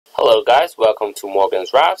Hello guys, welcome to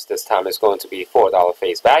Morgan's Wraps. This time it's going to be $4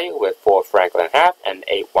 face value with 4 Franklin half and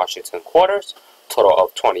 8 Washington quarters. Total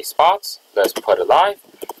of 20 spots. Let's put it live.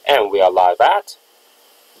 And we are live at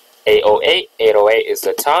 8:08. 8:08 is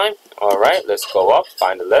the time. Alright, let's go up,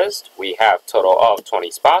 find the list. We have total of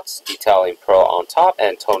 20 spots. Detailing Pro on top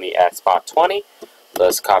and Tony at spot 20.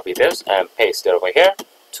 Let's copy this and paste it over here.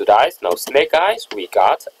 2 dice, no snake eyes. We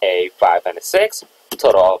got a 5 and a 6.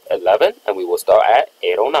 Total of 11, and we will start at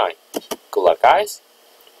 8:09. Good luck, guys.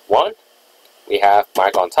 1, we have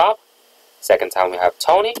Mike on top. Second time we have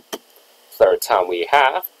Tony. Third time we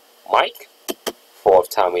have Mike. Fourth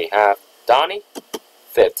time we have Donnie.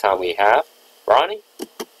 Fifth time we have Ronnie.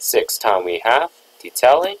 Sixth time we have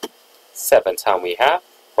Detailing. Seventh time we have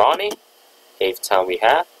Ronnie. Eighth time we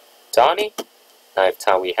have Donnie. Ninth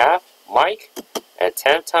time we have Mike. And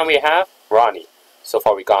 10th time we have Ronnie. So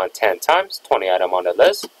far we gone 10 times, 20 item on the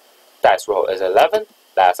list. Dice roll is 11.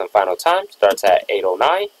 Last and final time starts at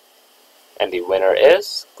 8:09. And the winner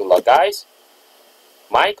is, good luck guys,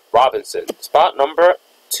 Mike Robinson. Spot number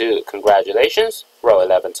 2. Congratulations. Roll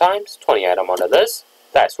 11 times, 20 item on the list.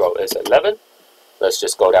 Dice roll is 11. Let's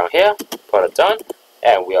just go down here, put it done.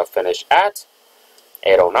 And we are finished at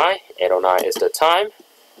 8:09. 8:09 is the time.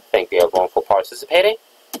 Thank you everyone for participating.